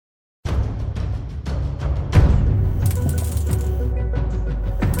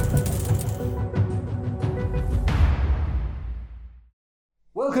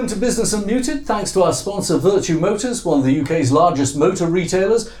Welcome to Business Unmuted, thanks to our sponsor Vertu Motors, one of the UK's largest motor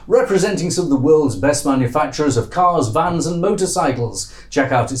retailers, representing some of the world's best manufacturers of cars, vans and motorcycles.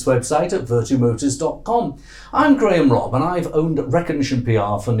 Check out its website at vertumotors.com. I'm Graham Robb and I've owned Recognition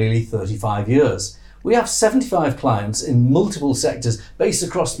PR for nearly 35 years. We have 75 clients in multiple sectors based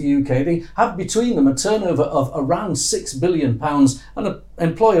across the UK. They have between them a turnover of around £6 billion and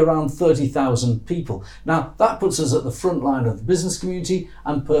employ around 30,000 people. Now, that puts us at the front line of the business community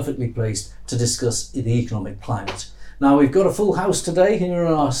and perfectly placed to discuss the economic climate. Now, we've got a full house today here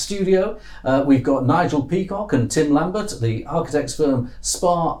in our studio. We've got Nigel Peacock and Tim Lambert, the architects firm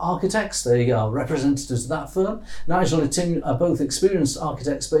Spar Architects. They are representatives of that firm. Nigel and Tim are both experienced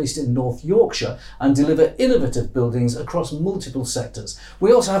architects based in North Yorkshire and deliver innovative buildings across multiple sectors.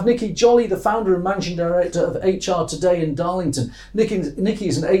 We also have Nikki Jolly, the founder and managing director of HR Today in Darlington. Nikki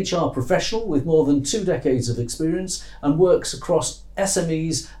is an HR professional with more than 2 decades of experience and works across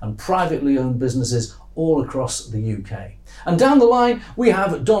SMEs and privately owned businesses all across the UK. And down the line, we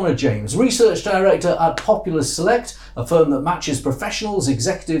have Donna James, Research Director at Populous Select, a firm that matches professionals,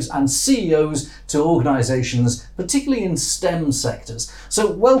 executives and CEOs to organisations, particularly in STEM sectors. So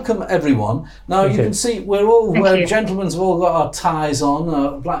welcome everyone. Now you can see we're all, gentlemen's have all got our ties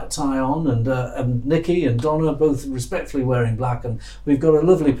on, black tie on, and Nikki and Donna both respectfully wearing black, and we've got a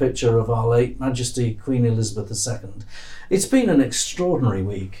lovely picture of our late Majesty Queen Elizabeth II. It's been an extraordinary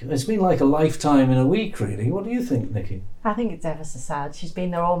week. It's been like a lifetime in a week, really. What do you think, Nikki? I think it's ever so sad. She's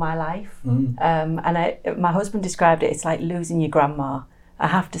been there all my life. My husband described it, it's like losing your grandma, I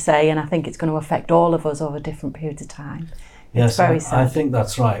have to say, and I think it's going to affect all of us over different periods of time. Yes, it's very sad. I think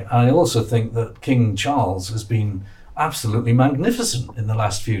that's right. I also think that King Charles has been absolutely magnificent in the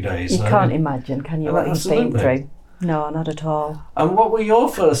last few days. You can't imagine, can you, what he's been through? No, not at all. And what were your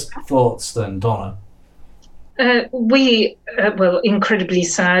first thoughts then, Donna? Incredibly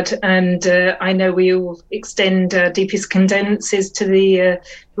sad, and I know we all extend deepest condolences to the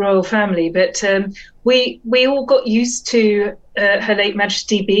royal family, but we all got used to Her late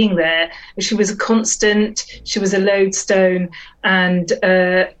Majesty being there. She was a constant, she was a lodestone, and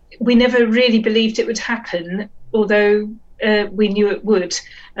we never really believed it would happen, although we knew it would.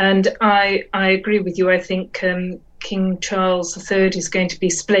 And I agree with you. I think King Charles III is going to be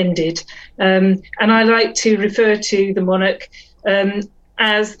splendid. And I like to refer to the monarch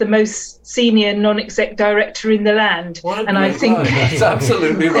as the most senior non-exec director in the land. And I think that's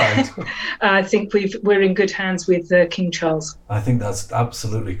absolutely right. I think we're in good hands with King Charles. I think that's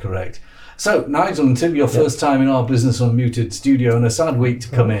absolutely correct. So, Nigel and Tim, your first time in our Business Unmuted studio, and a sad week to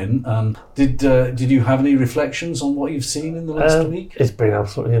come in. Did you have any reflections on what you've seen in the last week? It's been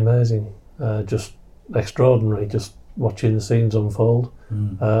absolutely amazing. Just extraordinary, just watching the scenes unfold.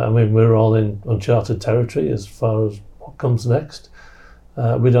 I mean, we're all in uncharted territory as far as what comes next.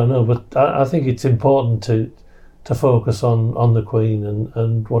 We don't know, but I think it's important to focus on the Queen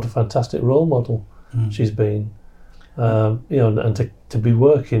and what a fantastic role model she's been. And to be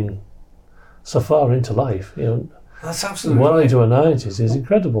working so far into life, that's absolutely well right. Into her 90s is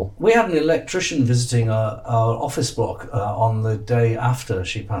incredible. We had an electrician visiting our office block on the day after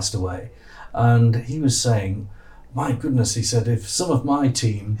she passed away, and he was saying, my goodness, he said, if some of my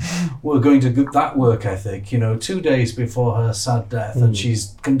team were going to get that work ethic, 2 days before her sad death, and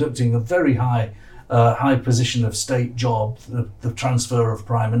she's conducting a very high position of state job, the transfer of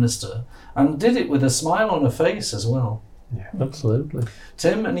Prime Minister, and did it with a smile on her face as well. Yeah, absolutely.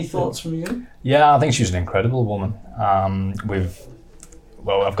 Tim, any thoughts from you? Yeah, I think she's an incredible woman. I've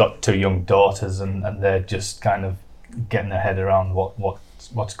got 2 young daughters, and they're just kind of getting their head around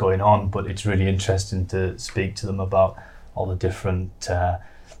what's going on, but it's really interesting to speak to them about all the different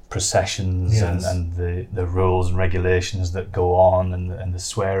processions and the rules and regulations that go on, and the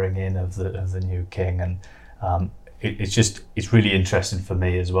swearing in of the new king, and it's really interesting for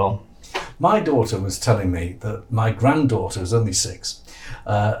me as well. My daughter was telling me that my granddaughter, who's only 6,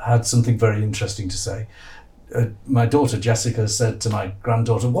 had something very interesting to say. My daughter Jessica said to my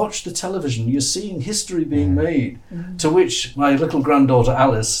granddaughter, watch the television, you're seeing history being made. To which my little granddaughter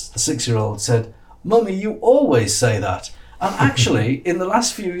Alice, the 6-year-old, said, Mummy, you always say that. And actually, in the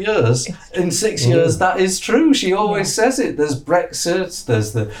last few years, in 6 years, that is true. She always says it. There's Brexit,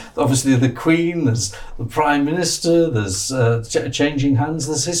 there's obviously the Queen, there's the Prime Minister, there's changing hands,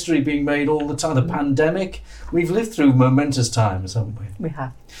 there's history being made all the time. The pandemic, we've lived through momentous times, haven't we? We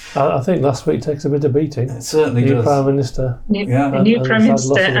have. I think last week takes a bit of beating. It certainly does. New Prime Minister. New Prime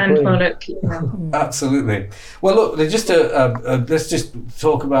Minister and monarch. Absolutely. Well, look, let's just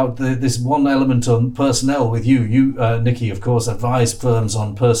talk about this one element on personnel with you. You, Nikki, of course, advise firms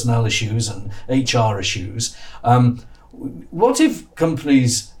on personnel issues and HR issues. what if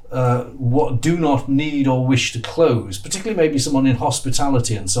companies what do not need or wish to close, particularly maybe someone in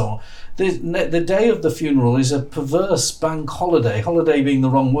hospitality and so on? The day of the funeral is a perverse bank holiday being the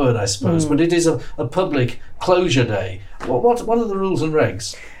wrong word, I suppose, but it is a public closure day. What are the rules and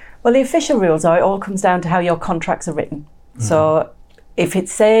regs? Well, the official rules are, it all comes down to how your contracts are written. So if it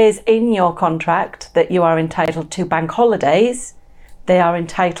says in your contract that you are entitled to bank holidays, they are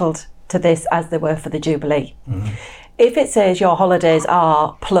entitled to this as they were for the Jubilee. If it says your holidays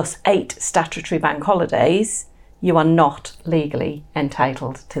are plus 8 statutory bank holidays, you are not legally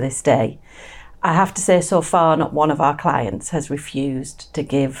entitled to this day. I have to say, so far, not one of our clients has refused to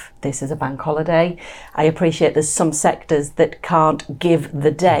give this as a bank holiday. I appreciate there's some sectors that can't give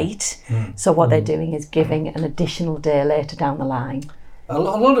the date, so what they're doing is giving an additional day later down the line. A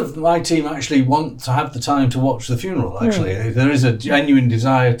lot of my team actually want to have the time to watch the funeral, actually. There is a genuine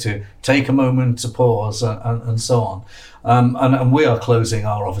desire to take a moment to pause and so on. And we are closing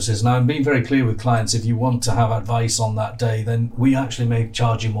our offices. Now, I'm being very clear with clients, if you want to have advice on that day, then we actually may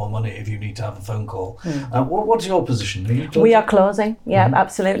charge you more money if you need to have a phone call. What's your position? We are closing,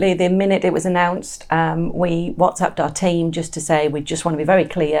 absolutely. The minute it was announced, we WhatsApped our team just to say we just want to be very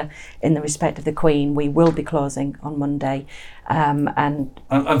clear in the respect of the Queen. We will be closing on Monday. And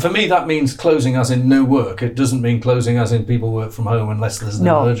for me, that means closing as in no work. It doesn't mean closing as in people work from home unless there's an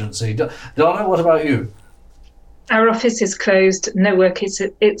emergency. Donna, what about you? Our office is closed. No work is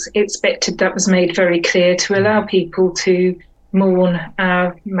expected. That was made very clear to allow people to mourn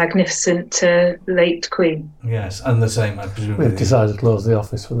our magnificent late Queen. Yes, and the same, I presume. We've decided to close the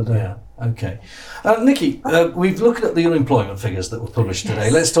office for the day. Yeah. Okay. Nikki, we've looked at the unemployment figures that were published today.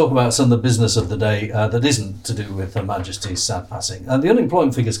 Yes. Let's talk about some of the business of the day that isn't to do with Her Majesty's sad passing. The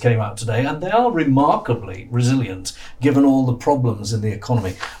unemployment figures came out today, and they are remarkably resilient given all the problems in the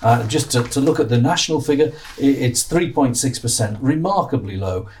economy. Just to look at the national figure, it's 3.6%, remarkably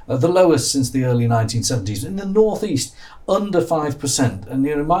low, the lowest since the early 1970s. In the northeast, under 5%. And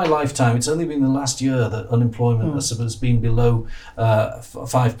in my lifetime, it's only been the last year that unemployment has been below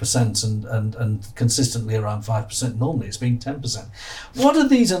 5% and consistently around 5%. Normally it's been 10%. What are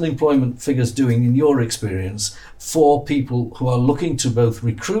these unemployment figures doing in your experience for people who are looking to both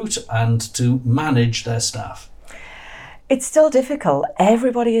recruit and to manage their staff? It's still difficult.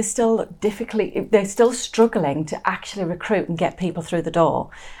 Everybody is still they're still struggling to actually recruit and get people through the door.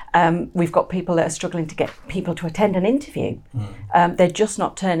 We've got people that are struggling to get people to attend an interview. They're just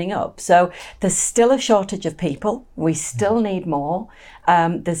not turning up. So there's still a shortage of people. We still need more.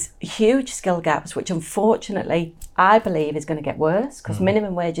 There's huge skill gaps, which unfortunately I believe is going to get worse because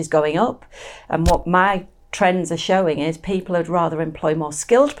minimum wage is going up. And what my trends are showing is people would rather employ more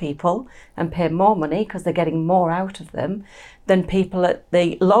skilled people and pay more money because they're getting more out of them than people at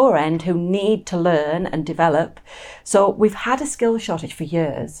the lower end who need to learn and develop. So we've had a skill shortage for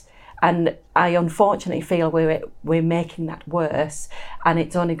years, and I unfortunately feel we're making that worse, and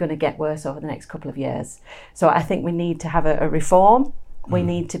it's only going to get worse over the next couple of years. So I think we need to have a reform. We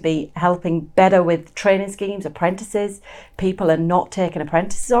need to be helping better with training schemes, apprentices. People are not taking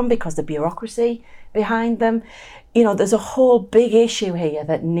apprentices on because the bureaucracy behind them. You know, there's a whole big issue here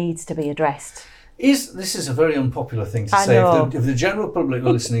that needs to be addressed. This is a very unpopular thing to say. If the general public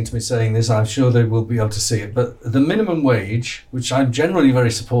are listening to me saying this, I'm sure they will be able to see it. But the minimum wage, which I'm generally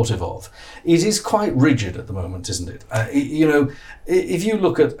very supportive of, it is quite rigid at the moment, isn't it? If you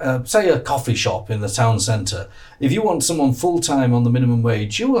look at, say, a coffee shop in the town centre, if you want someone full-time on the minimum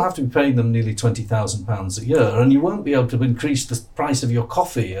wage, you will have to be paying them nearly £20,000 a year, and you won't be able to increase the price of your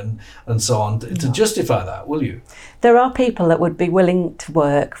coffee and so on to justify that, will you? There are people that would be willing to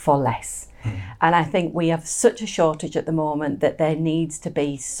work for less. And I think we have such a shortage at the moment that there needs to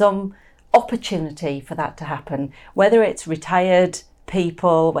be some opportunity for that to happen, whether it's retired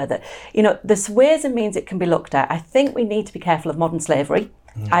people, there's ways and means it can be looked at. I think we need to be careful of modern slavery.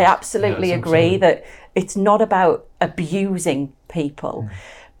 I absolutely agree that it's not about abusing people,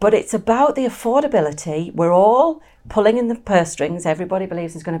 but it's about the affordability. We're all pulling in the purse strings. Everybody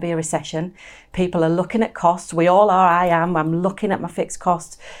believes there's going to be a recession. People are looking at costs. We all are. I'm looking at my fixed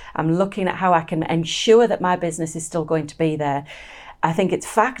costs. I'm looking at how I can ensure that my business is still going to be there. I think it's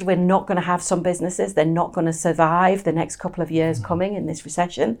fact we're not going to have some businesses. They're not going to survive the next couple of years coming in this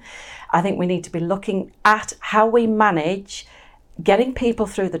recession. I think we need to be looking at how we manage getting people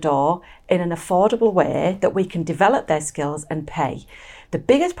through the door in an affordable way that we can develop their skills and pay. The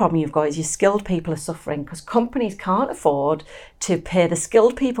biggest problem you've got is your skilled people are suffering because companies can't afford to pay the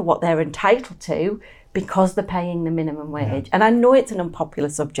skilled people what they're entitled to because they're paying the minimum wage. And I know it's an unpopular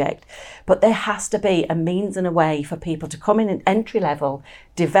subject, but there has to be a means and a way for people to come in at entry level,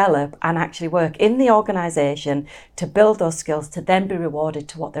 develop and actually work in the organisation to build those skills to then be rewarded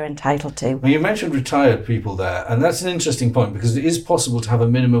to what they're entitled to. Well, you mentioned retired people there, and that's an interesting point because it is possible to have a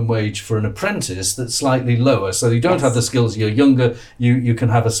minimum wage for an apprentice that's slightly lower. So you don't have the skills, you're younger, you can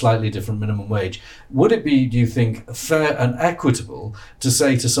have a slightly different minimum wage. Would it be, do you think, fair and equitable to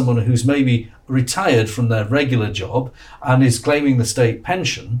say to someone who's maybe retired from their regular job and is claiming the state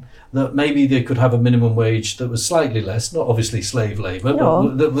pension that maybe they could have a minimum wage that was slightly less, not obviously slave labour,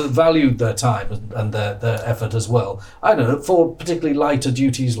 but that valued their time and their effort as well? I don't know, for particularly lighter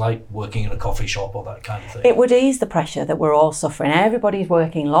duties like working in a coffee shop or that kind of thing. It would ease the pressure that we're all suffering. Everybody's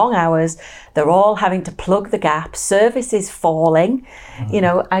working long hours. They're all having to plug the gap. Service is falling. You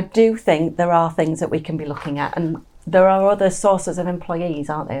know, I do think there are things that we can be looking at, and there are other sources of employees,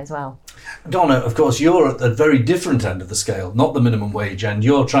 aren't there, as well? Donna, of course, you're at a very different end of the scale, not the minimum wage end.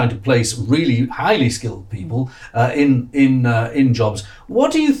 You're trying to place really highly skilled people in jobs.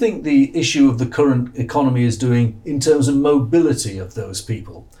 What do you think the issue of the current economy is doing in terms of mobility of those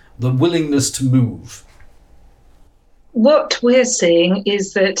people, the willingness to move? What we're seeing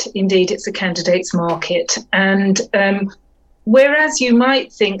is that indeed it's a candidates market, and whereas you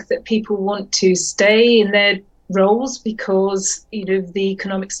might think that people want to stay in their roles because, you know, the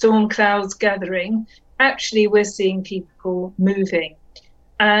economic storm clouds gathering, actually we're seeing people moving,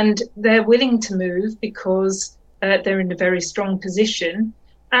 and they're willing to move because they're in a very strong position.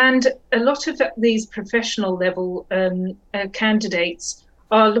 And a lot of these professional level candidates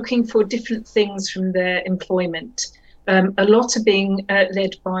are looking for different things from their employment. A lot are being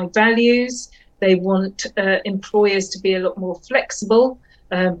led by values. They want employers to be a lot more flexible,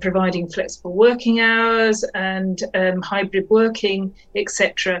 providing flexible working hours and hybrid working,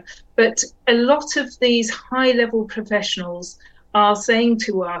 etc. But a lot of these high-level professionals are saying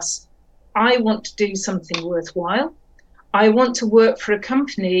to us, I want to do something worthwhile. I want to work for a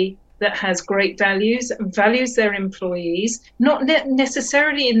company that has great values and values their employees, not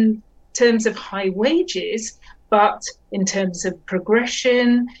necessarily in terms of high wages, but in terms of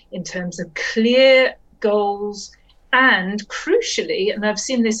progression, in terms of clear goals, and crucially, and I've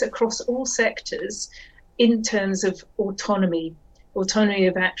seen this across all sectors, in terms of autonomy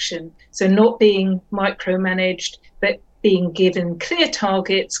of action. So not being micromanaged, but being given clear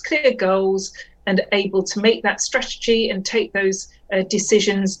targets, clear goals, and able to make that strategy and take those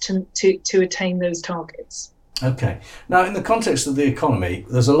decisions to attain those targets. Okay. Now, in the context of the economy,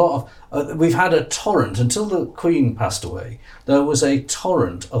 there's a lot of... we've had a torrent, until the Queen passed away, there was a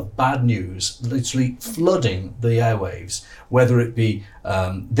torrent of bad news literally flooding the airwaves, whether it be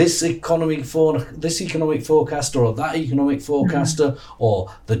this economic forecaster or that economic forecaster,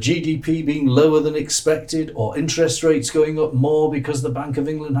 or the GDP being lower than expected, or interest rates going up more because the Bank of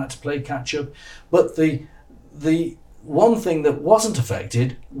England had to play catch up. But the one thing that wasn't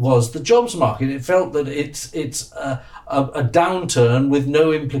affected was the jobs market. It felt that it's a downturn with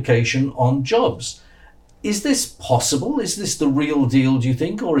no implication on jobs. Is this possible? Is this the real deal, do you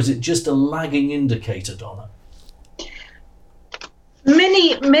think, or is it just a lagging indicator, Donna?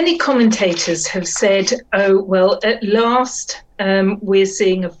 Many commentators have said, oh, well, at last we're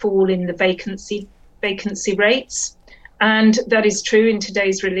seeing a fall in the vacancy rates. And that is true in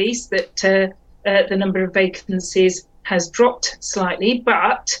today's release, that the number of vacancies has dropped slightly,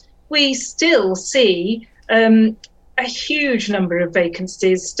 but we still see a huge number of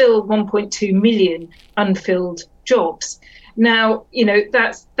vacancies, still 1.2 million unfilled jobs. Now, you know,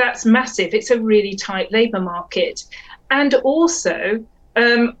 that's massive. It's a really tight labour market. And also,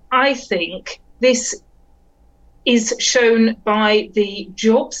 I think this is shown by the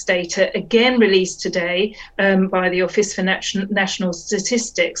jobs data, again released today by the Office for National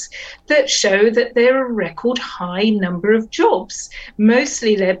Statistics, that show that there are a record high number of jobs,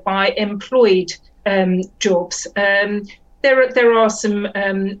 mostly led by employed jobs. There are some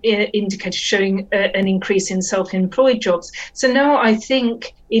indicators showing an increase in self-employed jobs. So now I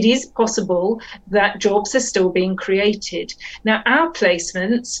think it is possible that jobs are still being created. Now, our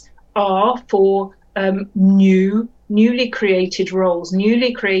placements are for newly created roles,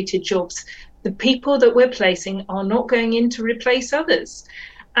 newly created jobs. The people that we're placing are not going in to replace others.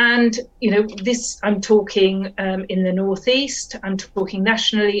 And, you know, this, I'm talking in the Northeast, I'm talking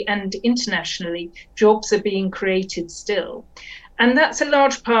nationally and internationally, jobs are being created still. And that's a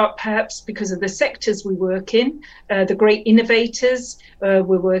large part, perhaps, because of the sectors we work in, the great innovators. We're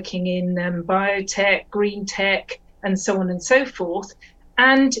working in biotech, green tech, and so on and so forth.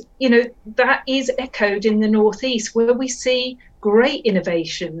 And, you know, that is echoed in the Northeast, where we see great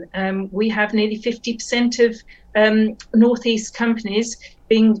innovation. We have nearly 50% of Northeast companies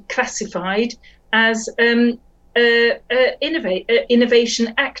being classified as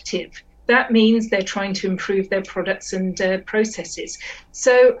innovation active. That means they're trying to improve their products and processes.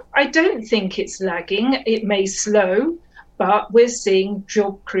 So I don't think it's lagging. It may slow, but we're seeing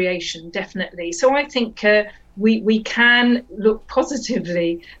job creation, definitely. So I think we can look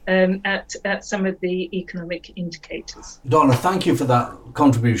positively at some of the economic indicators. Donna, thank you for that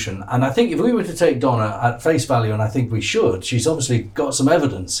contribution. And I think if we were to take Donna at face value, and I think we should, she's obviously got some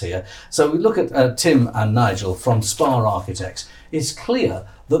evidence here. So we look at Tim and Nigel from Spar Architects. It's clear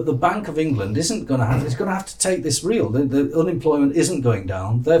that the Bank of England isn't going to have, it's going to have to take this real. The unemployment isn't going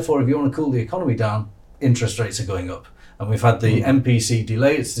down. Therefore, if you want to cool the economy down, interest rates are going up. And we've had the MPC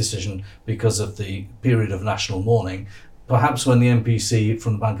delay its decision because of the period of national mourning. Perhaps when the MPC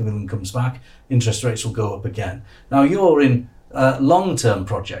from the Bank of England comes back, interest rates will go up again. Now you're in long-term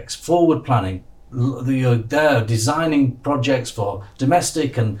projects, forward planning. You're there designing projects for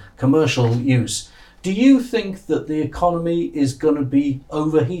domestic and commercial use. Do you think that the economy is going to be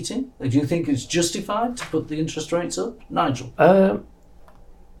overheating? Do you think it's justified to put the interest rates up? Nigel?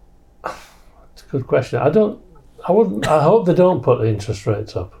 It's a good question. I hope they don't put the interest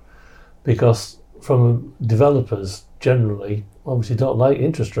rates up, because from developers generally obviously don't like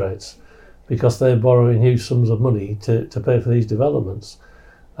interest rates, because they're borrowing huge sums of money to pay for these developments.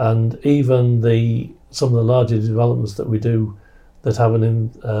 And even some of the larger developments that we do that have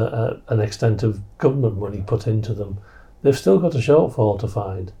an extent of government money put into them, they've still got a shortfall to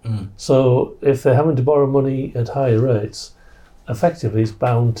find. So if they're having to borrow money at higher rates, effectively it's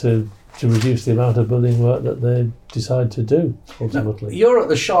bound to reduce the amount of building work that they decide to do ultimately. Now, you're at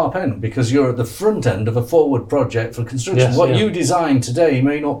the sharp end because you're at the front end of a forward project for construction. Yes, what you design today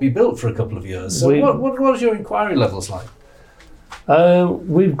may not be built for a couple of years. So what are your inquiry levels like?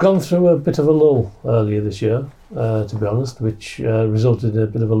 We've gone through a bit of a lull earlier this year, to be honest, which resulted in a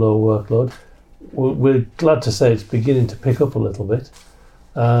bit of a low workload. We're glad to say it's beginning to pick up a little bit,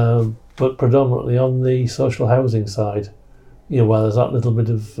 but predominantly on the social housing side. Well, there's that little bit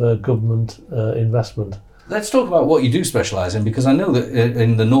of government investment. Let's talk about what you do specialise in, because I know that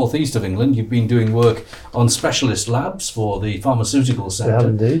in the northeast of England you've been doing work on specialist labs for the pharmaceutical sector. We have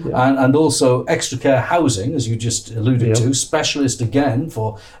indeed, yeah. And also extra care housing, as you just alluded to, specialist again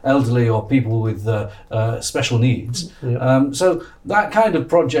for elderly or people with special needs. So that kind of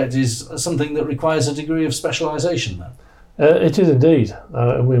project is something that requires a degree of specialisation then? It is indeed.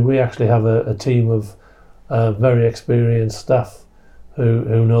 We actually have a team of very experienced staff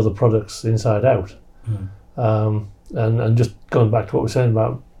who know the products inside out. And just going back to what we're saying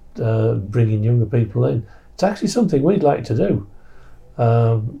about bringing younger people in, it's actually something we'd like to do.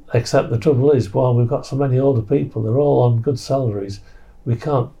 Except the trouble is, while we've got so many older people, they're all on good salaries, we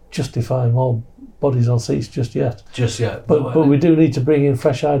can't justify more bodies on seats just yet. But we do need to bring in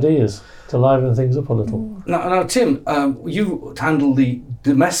fresh ideas to liven things up a little. Now Tim, you handle the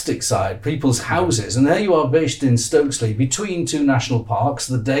domestic side, people's houses, and there you are based in Stokesley, between two national parks,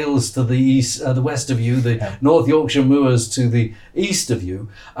 the Dales to the east, the west of you, the North Yorkshire Moors to the east of you.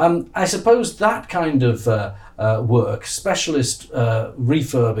 I suppose that kind of work, specialist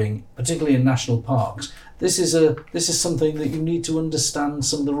refurbing, particularly in national parks, this is something that you need to understand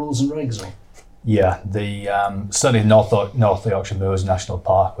some of the rules and regs on. Yeah, certainly North Yorkshire Moors National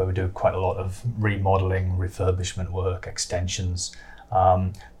Park, where we do quite a lot of remodelling, refurbishment work, extensions.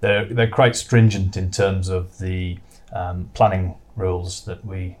 They're quite stringent in terms of the planning rules that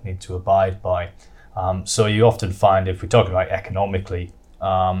we need to abide by. So you often find, if we're talking about economically,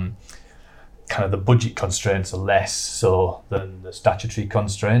 kind of the budget constraints are less so than the statutory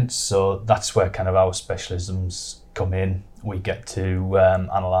constraints. So that's where kind of our specialisms come in. We get to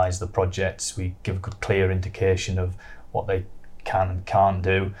analyse the projects. We give a good, clear indication of what they can and can't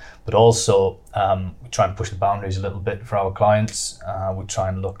do, but also we try and push the boundaries a little bit for our clients. We try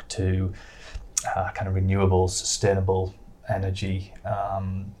and look to kind of renewable, sustainable energy,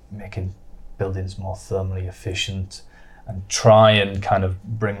 making buildings more thermally efficient, and try and kind of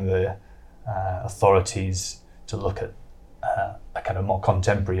bring the authorities to look at a kind of more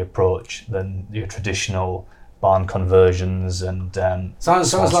contemporary approach than your traditional barn conversions and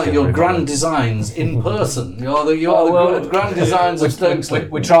sounds like your grand designs in person. You're the grand designs of Stokesley.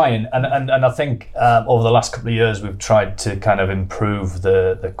 We're trying, and I think over the last couple of years we've tried to kind of improve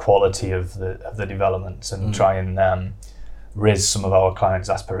the quality of the developments and try and raise some of our clients'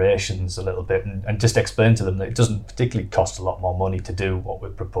 aspirations a little bit, and just explain to them that it doesn't particularly cost a lot more money to do what we're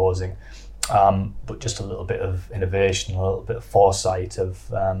proposing, but just a little bit of innovation, a little bit of foresight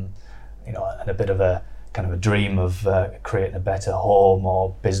of and a bit of a kind of a dream of creating a better home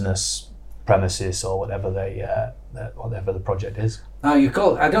or business premises or whatever whatever the project is. Now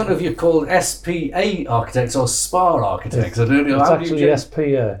I don't know if you're called SPA architects or SPA architects. I don't know. It's How actually do you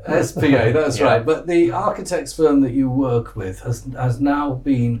SPA. SPA, that's Yeah. right. But the architects firm that you work with has now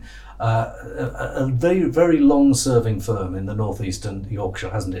been a very, very long-serving firm in the northeastern Yorkshire,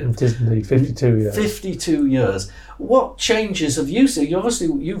 hasn't it? It is indeed 52 years. 52 years. What changes have you seen?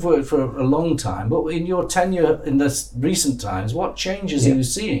 You've worked for a long time, but in your tenure in this recent times, what changes are you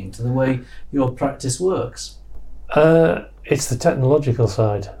seeing to the way your practice works? It's the technological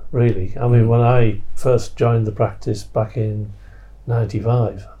side, really. I mean, when I first joined the practice back in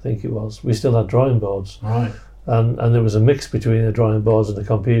 95, I think it was, we still had drawing boards. Right. And there was a mix between the drawing boards and the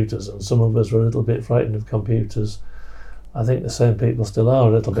computers, and some of us were a little bit frightened of computers. I think the same people still are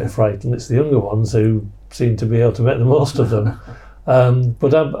a little bit frightened. It's the younger ones who seem to be able to make the most of them.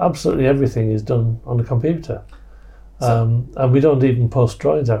 But absolutely everything is done on a computer. And we don't even post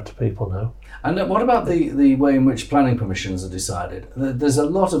drawings out to people now. And what about the way in which planning permissions are decided? There's a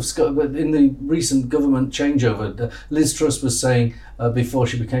lot of scope, but in the recent government changeover, Liz Truss was saying before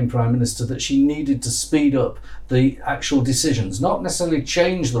she became Prime Minister that she needed to speed up the actual decisions, not necessarily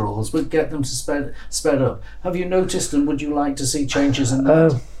change the rules, but get them to sped up. Have you noticed, and would you like to see changes in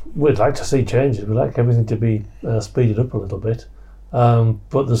that? We'd like to see changes. We'd like everything to be speeded up a little bit.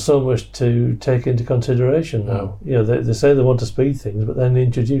 But there's so much to take into consideration now. You know, they say they want to speed things, but then they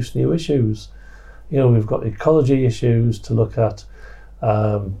introduce new issues. You know, we've got ecology issues to look at.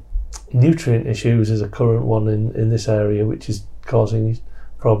 Nutrient issues is a current one in this area, which is causing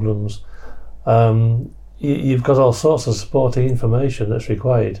problems. You've got all sorts of supporting information that's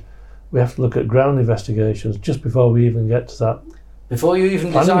required. We have to look at ground investigations just before we even get to that. Before you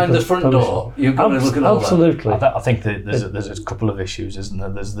even design the front door, you've got to look at all that. Absolutely. I think that there's a couple of issues, isn't there?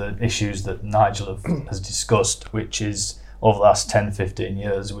 There's the issues that Nigel has discussed, which is over the last 10, 15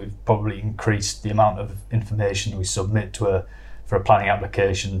 years, we've probably increased the amount of information we submit for a planning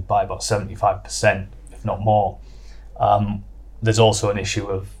application by about 75%, if not more. There's also an issue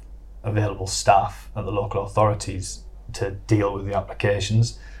of available staff at the local authorities to deal with the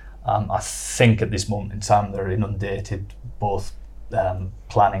applications. I think at this moment in time they're inundated, both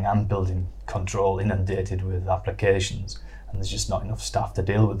planning and building control inundated with applications, and there's just not enough staff to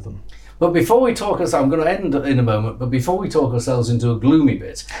deal with them. But before we talk I'm going to end in a moment, but before we talk ourselves into a gloomy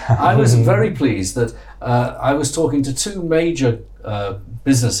bit, I was very pleased that I was talking to two major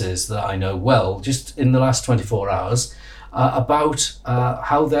businesses that I know well just in the last 24 hours about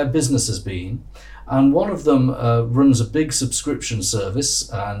how their business has been. And one of them runs a big subscription service,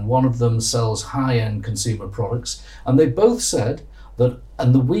 and one of them sells high-end consumer products. And they both said that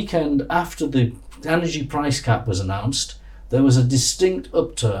on the weekend after the energy price cap was announced, there was a distinct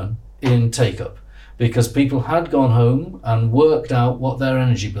upturn in take-up because people had gone home and worked out what their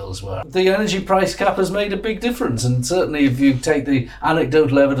energy bills were. The energy price cap has made a big difference, and certainly if you take the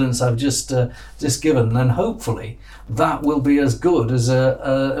anecdotal evidence I've just given, then hopefully that will be as good as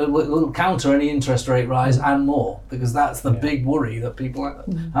will counter any interest rate rise and more, because that's the big worry that people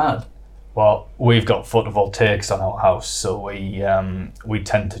had. Well, we've got photovoltaics on our house, so we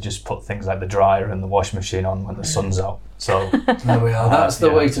tend to just put things like the dryer and the washing machine on when the sun's out. So there we are. That's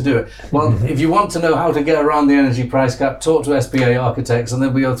the way to do it. Well, if you want to know how to get around the energy price cap, talk to SPA Architects, and they'll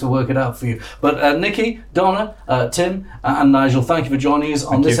be able to work it out for you. But Nikki, Donna, Tim, and Nigel, thank you for joining us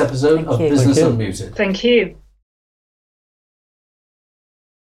on this episode of Business Unmuted. Thank you.